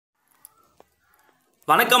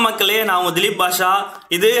வணக்கம் மக்களே, நான் உங்க DilipBaashha.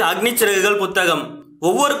 இது அக்னி சிறகுகள் புத்தகம்.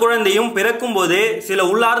 ஒவ்வொரு குழந்தையும் பிறக்கும் போதே சில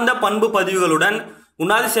உள்ளார்ந்த பண்பு பதிவுகளுடன்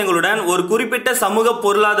குணாதிசயங்களுடன் ஒரு குறிப்பிட்ட சமூக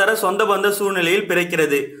பொருளாதார சொந்த பந்த சூழ்நிலையில்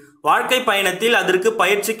பிறக்கிறது. வாழ்க்கை பயணத்தில் அதற்கு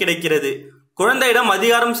பயிற்சி கிடைக்கிறது. குழந்தையிடம்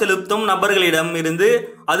அதிகாரம் செலுத்தும் நபர்களிடம் இருந்து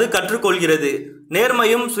அது கற்றுக்கொள்கிறது.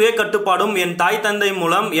 நேர்மையும் சுய கட்டுப்பாடும் என் தாய் தந்தை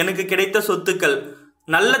மூலம் எனக்கு கிடைத்த சொத்துக்கள்.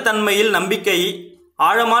 நல்ல தன்மையில் நம்பிக்கை,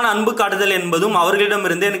 ஆழமான அன்பு காட்டுதல் என்பதும்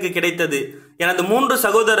அவர்களிடமிருந்து எனக்கு கிடைத்தது. எனது 3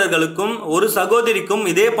 சகோதரர்களுக்கும் ஒரு சகோதரிக்கும்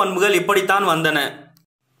இதே பண்புகள் இப்படித்தான் வந்தன.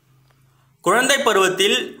 குழந்தை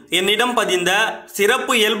பருவத்தில் என்னிடம் பதிந்த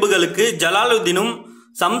சிறப்பு இயல்புகளுக்கு ஜலாலுதீனும்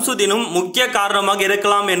சம்சுதீனும் முக்கிய காரணமாக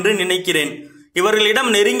இருக்கலாம் என்று நினைக்கிறேன். இவர்களிடம்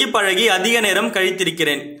நெருங்கி பழகி அதிக நேரம்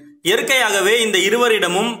கழித்திருக்கிறேன். இயற்கையாகவே இந்த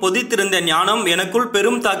இருவரிடமும் பொதித்திருந்த ஞானம் எனக்குள்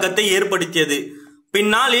பெரும் தாக்கத்தை ஏற்படுத்தியது.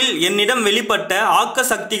 பின்னாளில் என்னிடம் வெளிப்பட்ட ஆக்க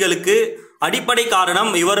சக்திகளுக்கு அடிப்படை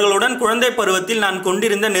காரணம் இவர்களுடன் குழந்தை பருவத்தில் நான்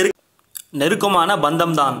கொண்டிருந்த நெருக்கமான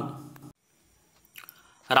பந்தம்தான்.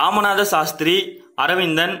 ராமநாத சாஸ்திரி,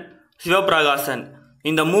 அரவிந்தன், சிவபிரகாசன்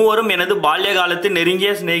இந்த மூவரும் எனது பால்ய காலத்து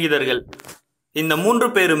நெருங்கிய சிநேகிதர்கள். இந்த 3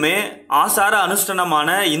 பேருமே ஆசார அனுஷ்டானமான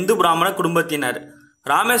இந்து பிராமண குடும்பத்தினர்.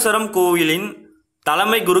 ராமேஸ்வரம் கோவிலின்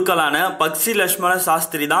தலைமை குருக்களான பக்ஷி லட்சுமண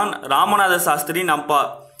சாஸ்திரி தான் ராமநாத சாஸ்திரியின் அப்பா.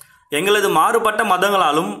 எங்களது மாறுபட்ட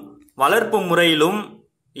மதங்களாலும் வளர்ப்பு முறையிலும்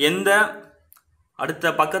அடுத்த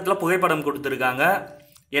பக்கத்தில் புகைப்படம் கொடுத்துருக்காங்க.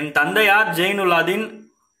 என் தந்தையார் ஜெயினுலாதீன்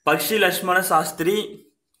பக்ஷி லட்சுமண சாஸ்திரி.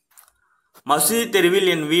 மசூதி தெருவில்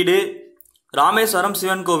என் வீடு. ராமேஸ்வரம்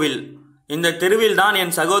சிவன் கோவில். இந்த தெருவில் தான்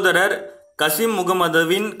என் சகோதரர் கசீம்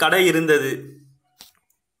முகமதுவின் கடை இருந்தது.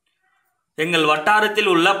 எங்கள்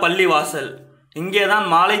வட்டாரத்தில் உள்ள பள்ளி வாசல். இங்கேதான்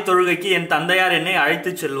மாலை தொழுகைக்கு என் தந்தையார் என்னை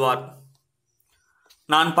அழைத்து செல்வார்.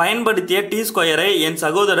 நான் பயன்படுத்திய டி ஸ்கொயரை என்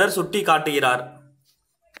சகோதரர் சுட்டி காட்டுகிறார்.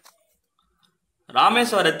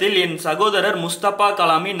 ராமேஸ்வரத்தில் என் சகோதரர் முஸ்தபா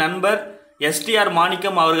கலாமி நண்பர் STR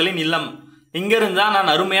மாணிக்கம் அவர்களின் இல்லம். இங்கிருந்தான் நான்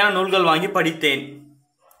அருமையான நூல்கள் வாங்கி படித்தேன்.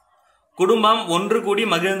 குடும்பம் ஒன்று கூடி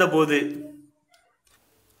மகிழ்ந்த போது.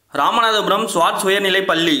 ராமநாதபுரம் ஸ்வாட்ஸ் உயர்நிலை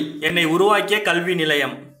பள்ளி என்னை உருவாக்கிய கல்வி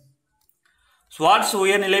நிலையம். ஸ்வாட்ஸ்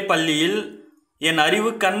உயர்நிலை பள்ளியில் என்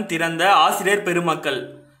அறிவு கண் திறந்த ஆசிரியர் பெருமக்கள்.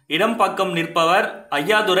 இடம் பக்கம் நிற்பவர்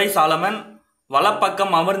ஐயாதுரை சாலமன்,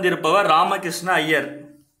 வலப்பக்கம் அமர்ந்திருப்பவர் ராமகிருஷ்ண ஐயர்.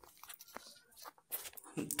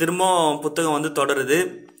 திரும்ப புத்தகம் தொடருது.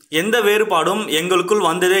 எந்த வேறுபாடும் எங்களுக்குள்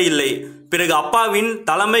வந்ததே இல்லை. பிறகு அப்பாவின்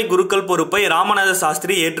தலைமை குருக்கள் பொறுப்பை ராமநாத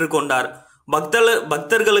சாஸ்திரி ஏற்றுக்கொண்டார்.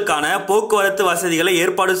 பக்தர்களுக்கான போக்குவரத்து வசதிகளை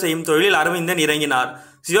ஏற்பாடு செய்யும் தொழிலில் அரவிந்தன் இறங்கினார்.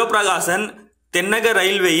 சிவபிரகாசன் தென்னக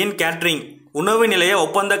ரயில்வேயின் கேட்டரிங் உணவு நிலைய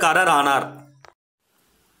ஒப்பந்தக்காரர் ஆனார்.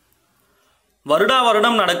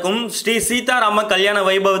 வருடம் நடக்கும் ஸ்ரீ சீதாராம கல்யாண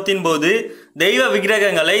வைபவத்தின் போது தெய்வ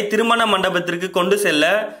விக்கிரகங்களை திருமண மண்டபத்திற்கு கொண்டு செல்ல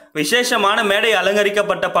விசேஷமான மேடை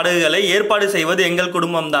அலங்கரிக்கப்பட்ட படகுகளை ஏற்பாடு செய்வது எங்கள்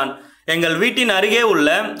குடும்பம்தான். எங்கள் வீட்டின் அருகே உள்ள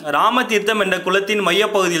ராமதீர்த்தம் என்ற குளத்தின்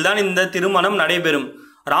மையப்பகுதியில் தான் இந்த திருமணம் நடைபெறும்.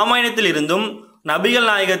 ராமாயணத்தில் இருந்தும் நபிகள்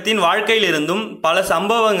நாயகத்தின் வாழ்க்கையில் இருந்தும் பல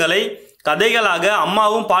சம்பவங்களை கதைகளாக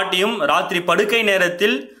அம்மாவும் பாட்டியும் ராத்திரி படுக்கை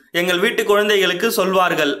நேரத்தில் எங்கள் வீட்டு குழந்தைகளுக்கு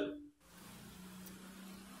சொல்வார்கள்.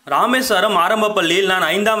 ராமேஸ்வரம் ஆரம்ப பள்ளியில் நான்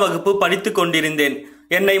 5ஆம் வகுப்பு படித்து கொண்டிருந்தேன்.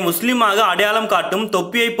 என்னை முஸ்லிமாக அடையாளம் காட்டும்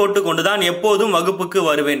தொப்பியை போட்டுக்கொண்டுதான் எப்போதும் வகுப்புக்கு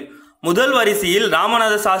வருவேன். முதல் வரிசையில்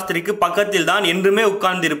ராமநாத சாஸ்திரிக்கு பக்கத்தில் தான் என்றுமே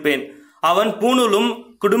உட்கார்ந்திருப்பேன். அவன் பூணூலும்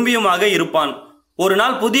குடும்பியுமாக இருப்பான். ஒரு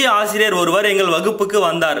நாள் புதிய ஆசிரியர் ஒருவர் எங்கள் வகுப்புக்கு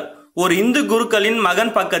வந்தார். ஒரு இந்து குருக்களின்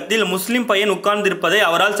மகன் பக்கத்தில் முஸ்லிம் பையன் உட்கார்ந்திருப்பதை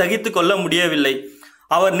அவரால் சகித்து கொள்ள முடியவில்லை.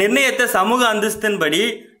 அவர் நிர்ணயித்த சமூக அந்தஸ்தின்படி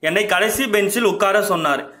என்னை கடைசி பெஞ்சில் உட்கார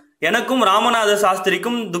சொன்னார். எனக்கும் ராமநாத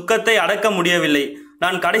சாஸ்திரிக்கும் துக்கத்தை அடக்க முடியவில்லை.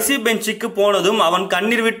 நான் கடைசி பெஞ்சுக்கு போனதும் அவன்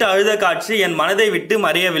கண்ணீர் விட்டு அழுத காட்சி என் மனதை விட்டு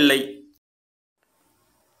மறையவில்லை.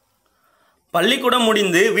 பள்ளிக்கூடம்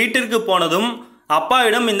முடிந்து வீட்டிற்கு போனதும்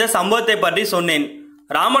அப்பாவிடம் இந்த சம்பவத்தை பற்றி சொன்னேன்.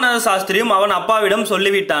 ராமநாத சாஸ்திரியும் அவன் அப்பாவிடம்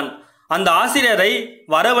சொல்லிவிட்டான். அந்த ஆசிரியரை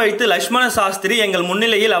வரவழைத்து லட்சுமண சாஸ்திரி எங்கள்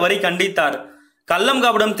முன்னிலையில் அவரை கண்டித்தார். கள்ளம்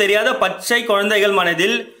கபடம் தெரியாத பச்சை குழந்தைகள்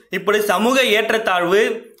மனதில் இப்படி சமூக ஏற்றத்தாழ்வு,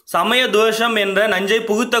 சமய தோஷம் என்ற நஞ்சை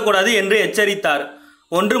புகுத்தக்கூடாது என்று எச்சரித்தார்.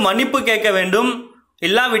 ஒன்று மன்னிப்பு கேட்க வேண்டும்,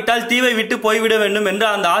 இல்லாவிட்டால் தீவை விட்டு போய்விட வேண்டும் என்று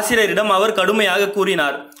அந்த ஆசிரியரிடம் அவர் கடுமையாக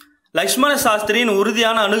கூறினார். லட்சுமண சாஸ்திரியின்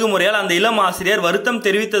உறுதியான அணுகுமுறையால் அந்த இளம் ஆசிரியர் வருத்தம்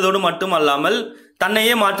தெரிவித்ததோடு மட்டுமல்லாமல்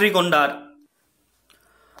தன்னையே மாற்றிக்கொண்டார்.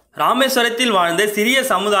 ராமேஸ்வரத்தில் வாழ்ந்த சிறிய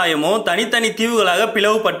சமுதாயமோ தனித்தனி தீவுகளாக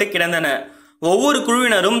பிளவுபட்டு கிடந்தன. ஒவ்வொரு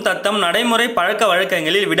குழுவினரும் தத்தம் நடைமுறை பழக்க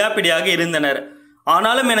வழக்கங்களில் விடாப்பிடியாக இருந்தனர்.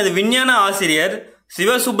 ஆனாலும் எனது விஞ்ஞான ஆசிரியர்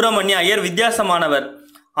சிவசுப்பிரமணிய ஐயர் வித்தியாசமானவர்.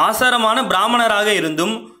 ஆசாரமான பிராமணராக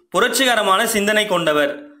இருந்தும் புரட்சிகரமான சிந்தனை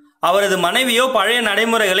கொண்டவர். அவரது மனைவியோ பழைய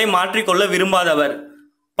நடைமுறைகளை மாற்றிக்கொள்ள விரும்பாதவர்.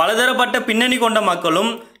 பலதரப்பட்ட பின்னணி கொண்ட மக்களும்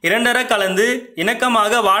இரண்டர கலந்து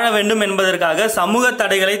இணக்கமாக வாழ வேண்டும் என்பதற்காக சமூக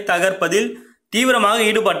தடைகளை தகர்ப்பதில் தீவிரமாக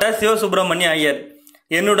ஈடுபட்ட சிவசுப்பிரமணிய ஐயர்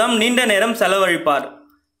என்னுடன் நீண்ட நேரம் செலவழிப்பார்.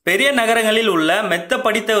 பெரிய நகரங்களில் உள்ள மெத்த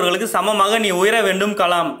படித்தவர்களுக்கு சமமாக நீ உயர வேண்டும்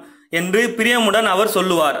கலாம் என்று பிரியமுடன் அவர்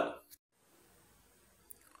சொல்லுவார்.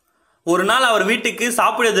 ஒரு நாள் அவர் வீட்டுக்கு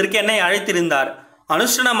சாப்பிடுவதற்கு என்னை அழைத்திருந்தார்.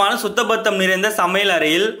 அனுஷ்டானமான சுத்தபத்தம் நிறைந்த சமையல்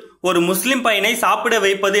அறையில் ஒரு முஸ்லிம் பையனை சாப்பிட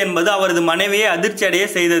வைப்பது என்பது அவரது மனைவியை அதிர்ச்சியடைய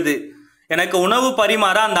செய்தது. எனக்கு உணவு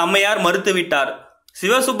பரிமாற அந்த அம்மையார் மறுத்துவிட்டார்.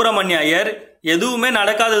 சிவசுப்பிரமணிய ஐயர் எதுவுமே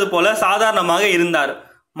நடக்காதது போல சாதாரணமாக இருந்தார்.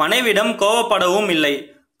 மனைவிடம் கோபப்படவும் இல்லை.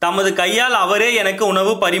 தமது கையால் அவரே எனக்கு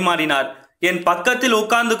உணவு பரிமாறினார். என் பக்கத்தில்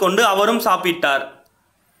உட்கார்ந்து கொண்டு அவரும் சாப்பிட்டார்.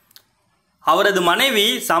 அவரது மனைவி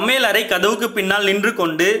சமையல் அறை கதவுக்கு பின்னால் நின்று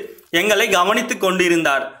கொண்டு எங்களை கவனித்துக்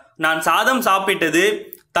கொண்டிருந்தார். நான் சாதம் சாப்பிட்டது,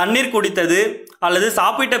 தண்ணீர் குடித்தது அல்லது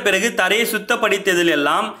சாப்பிட்ட பிறகு தரையை சுத்தப்படுத்தியதில்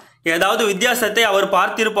எல்லாம் ஏதாவது வித்தியாசத்தை அவர்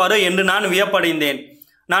பார்த்திருப்பாரோ என்று நான் வியப்படைந்தேன்.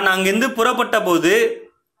 நான் அங்கிருந்து புறப்பட்ட போது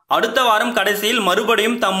அடுத்த வாரம் கடைசியில்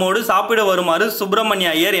மறுபடியும் தம்மோடு சாப்பிட வருமாறு சுப்பிரமணிய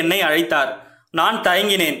ஐயர் என்னை அழைத்தார். நான்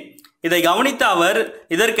தயங்கினேன். இதை கவனித்த அவர்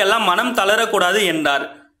இதற்கெல்லாம் மனம் தளரக்கூடாது என்றார்.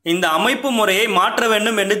 இந்த அமைப்பு முறையை மாற்ற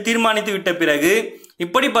வேண்டும் என்று தீர்மானித்து விட்ட பிறகு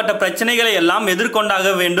இப்படிப்பட்ட பிரச்சனைகளை எல்லாம்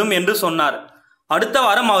எதிர்கொண்டாக வேண்டும் என்று சொன்னார். அடுத்த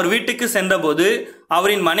வாரம் அவர் வீட்டுக்கு சென்றபோது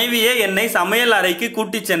அவரின் மனைவியே என்னை சமையல் அறைக்கு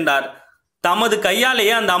கூட்டிச் சென்றார். தமது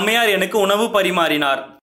கையாலேயே அந்த அம்மையார் எனக்கு உணவு பரிமாறினார்.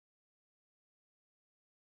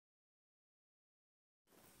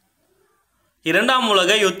 இரண்டாம்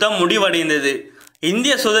உலக யுத்தம் முடிவடைந்தது.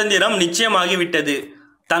 இந்திய சுதந்திரம் நிச்சயமாகிவிட்டது.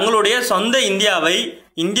 தங்களுடைய சொந்த இந்தியாவை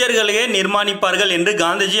இந்தியர்களே நிர்மாணிப்பார்கள் என்று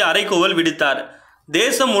காந்திஜி அறைகூவல் விடுத்தார்.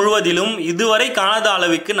 தேசம் முழுவதிலும் இதுவரை காணாத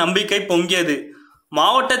அளவுக்கு நம்பிக்கை பொங்கியது.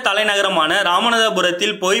 மாவட்ட தலைநகரமான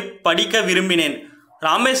ராமநாதபுரத்தில் போய் படிக்க விரும்பினேன்.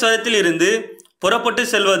 ராமேஸ்வரத்தில் இருந்து புறப்பட்டு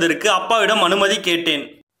செல்வதற்கு அப்பாவிடம் அனுமதி கேட்டேன்.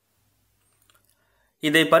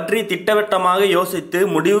 இதை பற்றி திட்டவட்டமாக யோசித்து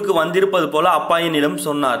முடிவுக்கு வந்திருப்பது போல அப்பா என்னிடம்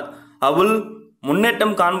சொன்னார். அவள்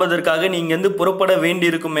முன்னேற்றம் காண்பதற்காக நீ இங்கிருந்து புறப்பட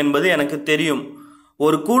வேண்டியிருக்கும் என்பது எனக்கு தெரியும்.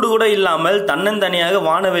 ஒரு கூடு கூட இல்லாமல் தன்னந்தனியாக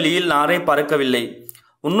வானவெளியில் நாரை பறக்கவில்லை.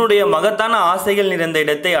 உன்னுடைய மகத்தான ஆசைகள் நிறைந்த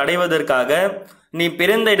இடத்தை அடைவதற்காக நீ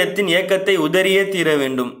பிறந்த இடத்தின் இயக்கத்தை உதறியே தீர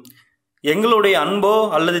வேண்டும். எங்களுடைய அன்போ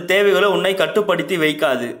அல்லது தேவைகளோ உன்னை கட்டுப்படுத்தி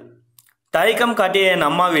வைக்காது. தயக்கம் காட்டிய என்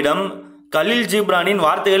அம்மாவிடம் கலீல் ஜிப்ரானின்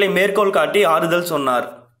வார்த்தைகளை மேற்கோள் காட்டி ஆறுதல் சொன்னார்.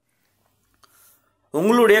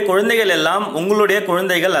 உங்களுடைய குழந்தைகள் எல்லாம் உங்களுடைய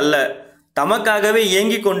குழந்தைகள் அல்ல. தமக்காகவே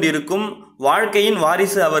இயங்கிக் கொண்டிருக்கும் வாழ்க்கையின்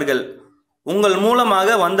வாரிசு அவர்கள். உங்கள் மூலமாக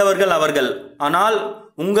வந்தவர்கள் அவர்கள். ஆனால்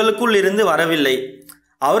உங்களுக்குள் இருந்து வரவில்லை.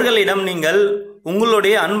 அவர்களிடம் நீங்கள்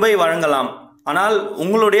உங்களுடைய அன்பை வழங்கலாம், ஆனால்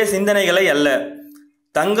உங்களுடைய சிந்தனைகளை அல்ல.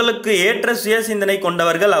 தங்களுக்கு ஏற்ற சுய சிந்தனை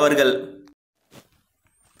கொண்டவர்கள் அவர்கள்.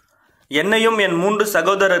 என்னையும் என் 3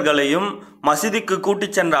 சகோதரர்களையும் மசீதிக்கு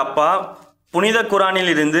கூட்டிச் சென்ற அப்பா புனித குரானில்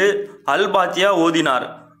இருந்து அல் பாத்தியா ஓதினார்.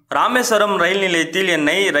 ராமேஸ்வரம் ரயில் நிலையத்தில்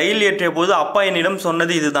என்னை ரயில் ஏற்றிய போது அப்பா என்னிடம்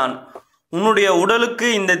சொன்னது இதுதான். உன்னுடைய உடலுக்கு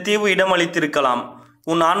இந்த தீவு இடமளித்திருக்கலாம்,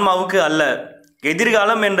 உன் ஆன்மாவுக்கு அல்ல.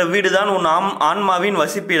 எதிர்காலம் என்ற வீடுதான் உன் ஆன்மாவின்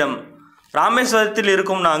வசிப்பிடம். ராமேஸ்வரத்தில்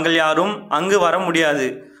இருக்கும் நாங்கள் யாரும் அங்கு வர முடியாது.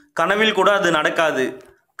 கனவில் கூட அது நடக்காது.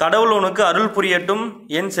 கடவுள் உனக்கு அருள் புரியட்டும்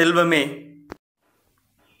என் செல்வமே.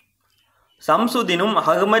 சம்சுதீனும்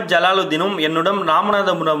அகமது ஜலாலுதீனும் என்னுடன்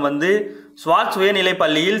ராமநாதபுரம் வந்து ஸ்வாட் உயர்நிலை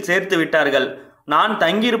பள்ளியில் சேர்த்து விட்டார்கள். நான்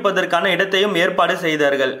தங்கியிருப்பதற்கான இடத்தையும் ஏற்பாடு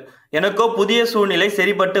செய்தார்கள். எனக்கோ புதிய சூழ்நிலை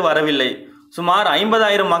சரிபட்டு வரவில்லை. சுமார்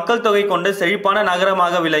 50,000 மக்கள் தொகை கொண்ட செழிப்பான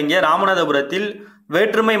நகரமாக விளங்கிய ராமநாதபுரத்தில்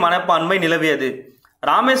வேற்றுமை மனப்பான்மை நிலவியது.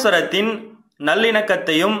 ராமேஸ்வரத்தின்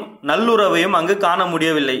நல்லிணக்கத்தையும் நல்லுறவையும் அங்கு காண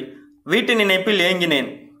முடியவில்லை. வீட்டு நினைப்பில் ஏங்கினேன்.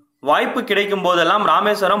 வாய்ப்பு கிடைக்கும் போதெல்லாம்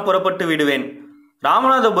ராமேஸ்வரம் புறப்பட்டு விடுவேன்.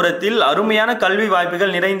 ராமநாதபுரத்தில் அருமையான கல்வி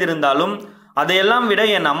வாய்ப்புகள் நிறைந்திருந்தாலும் அதையெல்லாம் விட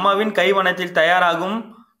என் அம்மாவின் கைவனத்தில் தயாராகும்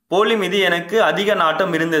போலி மீது எனக்கு அதிக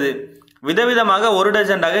நாட்டம் இருந்தது. விதவிதமாக 1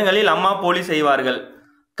 டஜன் ரகங்களில் அம்மா போலி செய்வார்கள்.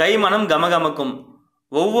 கைமணம் கமகமக்கும்.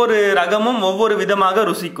 ஒவ்வொரு ரகமும் ஒவ்வொரு விதமாக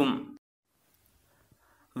ருசிக்கும்.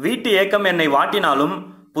 வீட்டு ஏக்கம் என்னை வாட்டினாலும்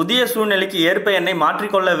புதிய சூழ்நிலைக்கு ஏற்ப என்னை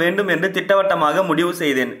மாற்றிக்கொள்ள வேண்டும் என்று திட்டவட்டமாக முடிவு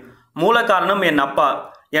செய்தேன். மூல காரணம் என் அப்பா.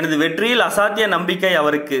 எனது வெற்றியில் அசாத்திய நம்பிக்கை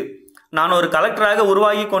அவருக்கு. நான் ஒரு கலெக்டராக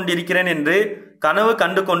உருவாகி கொண்டிருக்கிறேன் என்று கனவு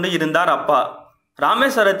கண்டு கொண்டு இருந்தார் அப்பா.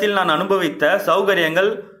 ராமேஸ்வரத்தில் நான் அனுபவித்த சௌகரியங்கள்,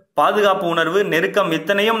 பாதுகாப்பு உணர்வு, நெருக்கம்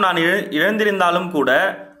இத்தனையும் நான் இழந்திருந்தாலும் கூட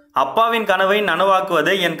அப்பாவின் கனவை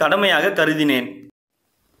நனவாக்குவதை என் கடமையாக கருதினேன்.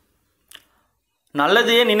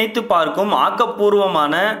 நல்லதையே நினைத்து பார்க்கும்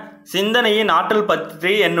ஆக்கப்பூர்வமான சிந்தனையின் ஆற்றல்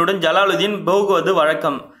பற்றி என்னுடன் ஜலாலுதீன் போகுவது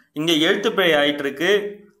வழக்கம். இங்கே எழுத்துப்பிழை ஆயிட்டிருக்கு.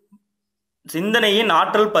 சிந்தனையின்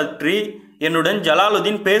ஆற்றல் பற்றி என்னுடன்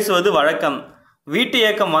ஜலாலுதீன் பேசுவது வழக்கம். வீட்டு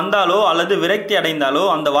ஏக்கம் வந்தாலோ அல்லது விரக்தி அடைந்தாலோ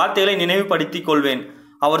அந்த வார்த்தைகளை நினைவுபடுத்திக் கொள்வேன்.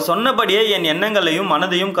 அவர் சொன்னபடியே என் எண்ணங்களையும்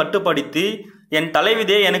மனதையும் கட்டுப்படுத்தி என்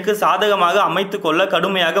தலைவிதியை எனக்கு சாதகமாக அமைத்து கொள்ள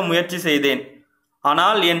கடுமையாக முயற்சி செய்தேன்.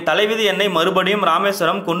 ஆனால் என் தலைவிதி என்னை மறுபடியும்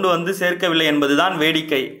ராமேஸ்வரம் கொண்டு வந்து சேர்க்கவில்லை என்பதுதான்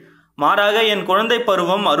வேடிக்கை. மாறாக என் குழந்தை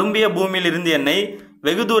பருவம் அரும்பிய பூமியில் இருந்து என்னை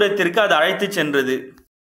வெகு தூரத்திற்கு அது அழைத்து சென்றது.